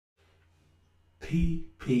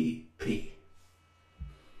PPP,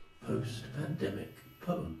 Post-Pandemic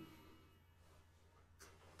Poem.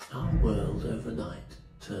 Our world overnight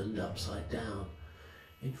turned upside down.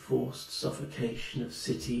 Enforced suffocation of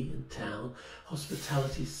city and town,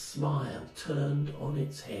 hospitality's smile turned on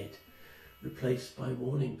its head, replaced by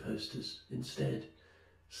warning posters instead.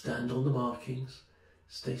 Stand on the markings,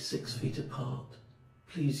 stay 6 feet apart,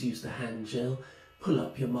 please use the hand gel, pull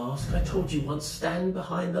up your mask, I told you once, stand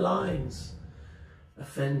behind the lines.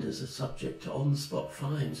 Offenders are subject to on-spot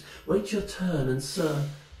fines, wait your turn and sir,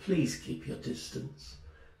 please keep your distance.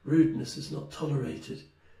 Rudeness is not tolerated,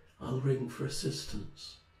 I'll ring for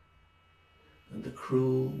assistance. And the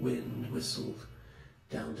cruel wind whistled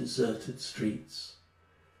down deserted streets.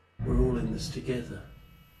 We're all in this together,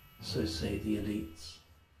 so say the elites.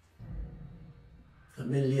 A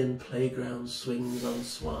million playground swings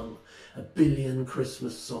unswung, a billion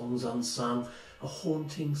Christmas songs unsung, a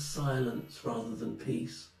haunting silence rather than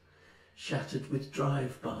peace, shattered with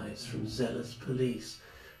drive-bys from zealous police.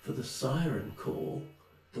 For the siren call,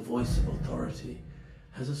 the voice of authority,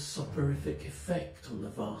 has a soporific effect on the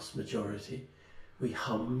vast majority. We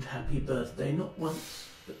hummed happy birthday not once,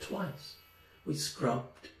 but twice. We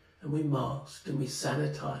scrubbed and we masked and we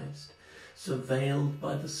sanitised, surveilled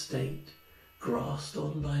by the state, grasped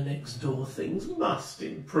on by next door. Things must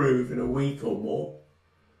improve in a week or more.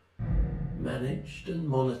 Managed and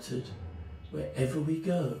monitored wherever we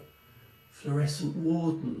go. Fluorescent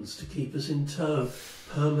wardens to keep us in tow.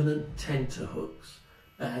 Permanent tenterhooks,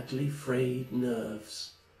 badly frayed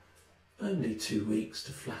nerves. Only 2 weeks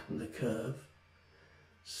to flatten the curve.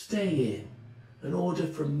 Stay in and order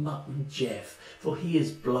from Mutton Jeff, for he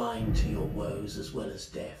is blind to your woes as well as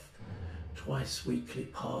deaf. Twice weekly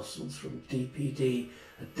parcels from DPD,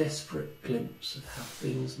 a desperate glimpse of how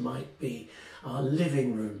things might be. Our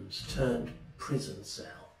living rooms turned prison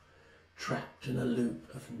cell, trapped in a loop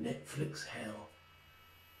of Netflix hell.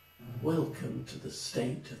 Welcome to the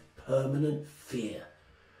state of permanent fear.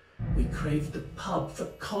 We craved the pub for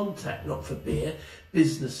contact, not for beer.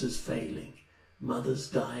 Businesses failing, mothers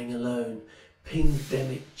dying alone,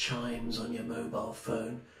 pingdemic chimes on your mobile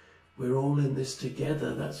phone. We're all in this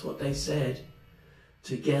together, that's what they said.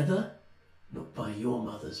 Together, not by your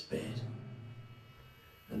mother's bed.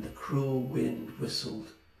 And the cruel wind whistled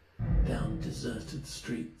down deserted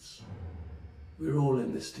streets. We're all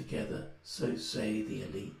in this together, so say the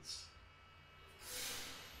elites.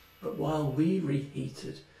 But while we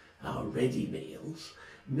reheated our ready meals,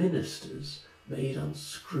 ministers made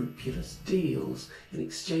unscrupulous deals in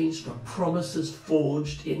exchange for promises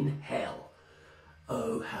forged in hell.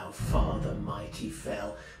 Oh, how far the mighty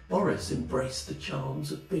fell. Boris embraced the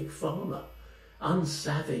charms of Big Pharma,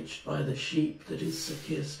 unsavaged by the sheep that is Sir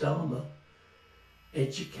Keir Starmer.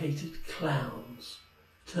 Educated clowns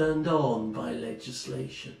turned on by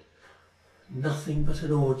legislation. Nothing but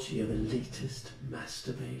an orgy of elitist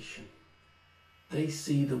masturbation. They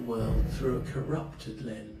see the world through a corrupted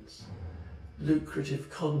lens. Lucrative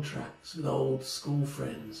contracts with old school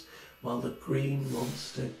friends, while the green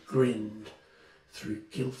monster grinned through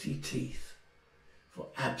guilty teeth, for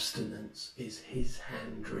abstinence is his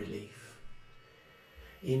hand relief.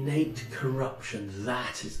 Innate corruption,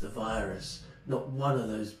 that is the virus. Not one of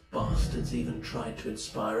those bastards even tried to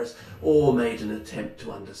inspire us or made an attempt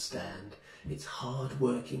to understand. It's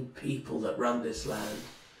hard-working people that run this land.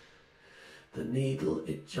 The needle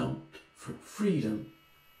it jumped from freedom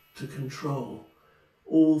to control.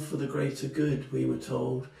 All for the greater good, we were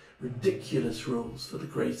told. Ridiculous rules for the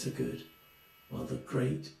greater good. While the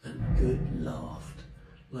great and good laughed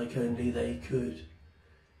like only they could.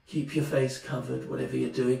 Keep your face covered, whatever you're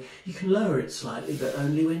doing. You can lower it slightly, but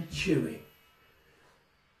only when chewing.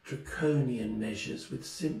 Draconian measures with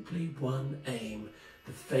simply one aim.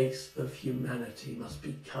 The face of humanity must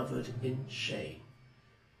be covered in shame.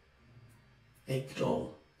 Egged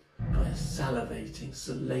on by a salivating,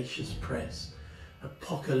 salacious press,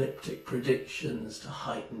 apocalyptic predictions to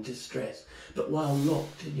heighten distress. But while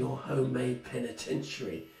locked in your homemade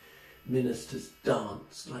penitentiary, ministers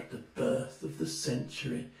danced like the birth of the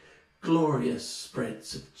century. Glorious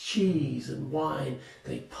spreads of cheese and wine,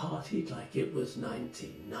 they partied like it was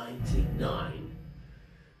 1999.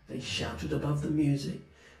 They shouted above the music,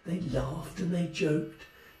 they laughed and they joked,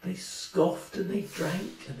 they scoffed and they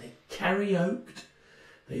drank and they karaoked.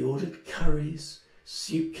 They ordered curries,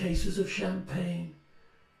 suitcases of champagne.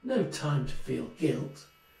 No time to feel guilt,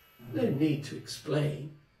 no need to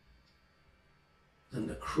explain. And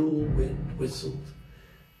the cruel wind whistled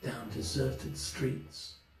down deserted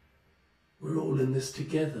streets. We're all in this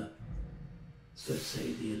together, so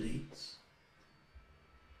say the elites.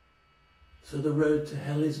 So the road to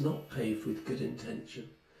hell is not paved with good intention.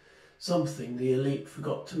 Something the elite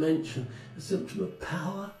forgot to mention, a symptom of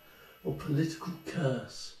power or political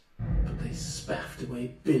curse. But they spaffed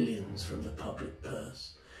away billions from the public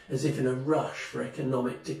purse, as if in a rush for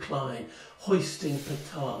economic decline, hoisting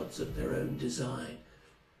petards of their own design.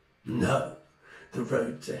 No, the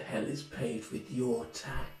road to hell is paved with your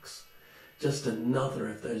tax. Just another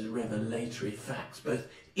of those revelatory facts, both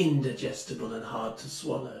indigestible and hard to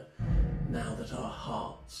swallow, now that our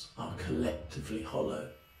hearts are collectively hollow.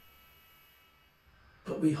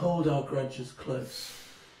 But we hold our grudges close,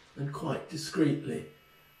 and quite discreetly.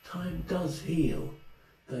 Time does heal,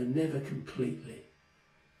 though never completely.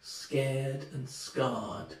 Scared and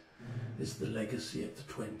scarred is the legacy of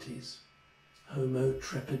the 20s. Homo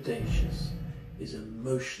trepidatious is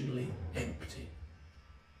emotionally empty.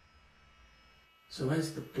 So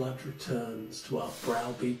as the blood returns to our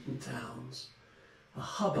browbeaten towns, a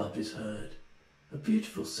hubbub is heard, a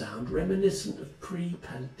beautiful sound reminiscent of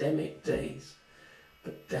pre-pandemic days,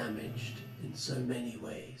 but damaged in so many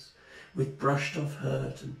ways. With brushed off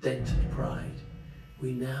hurt and dented pride,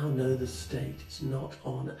 we now know the state is not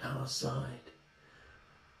on our side.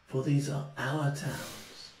 For these are our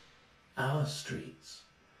towns, our streets,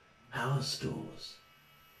 our stores.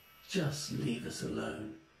 Just leave us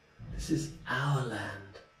alone. This is our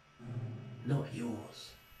land, not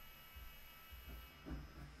yours.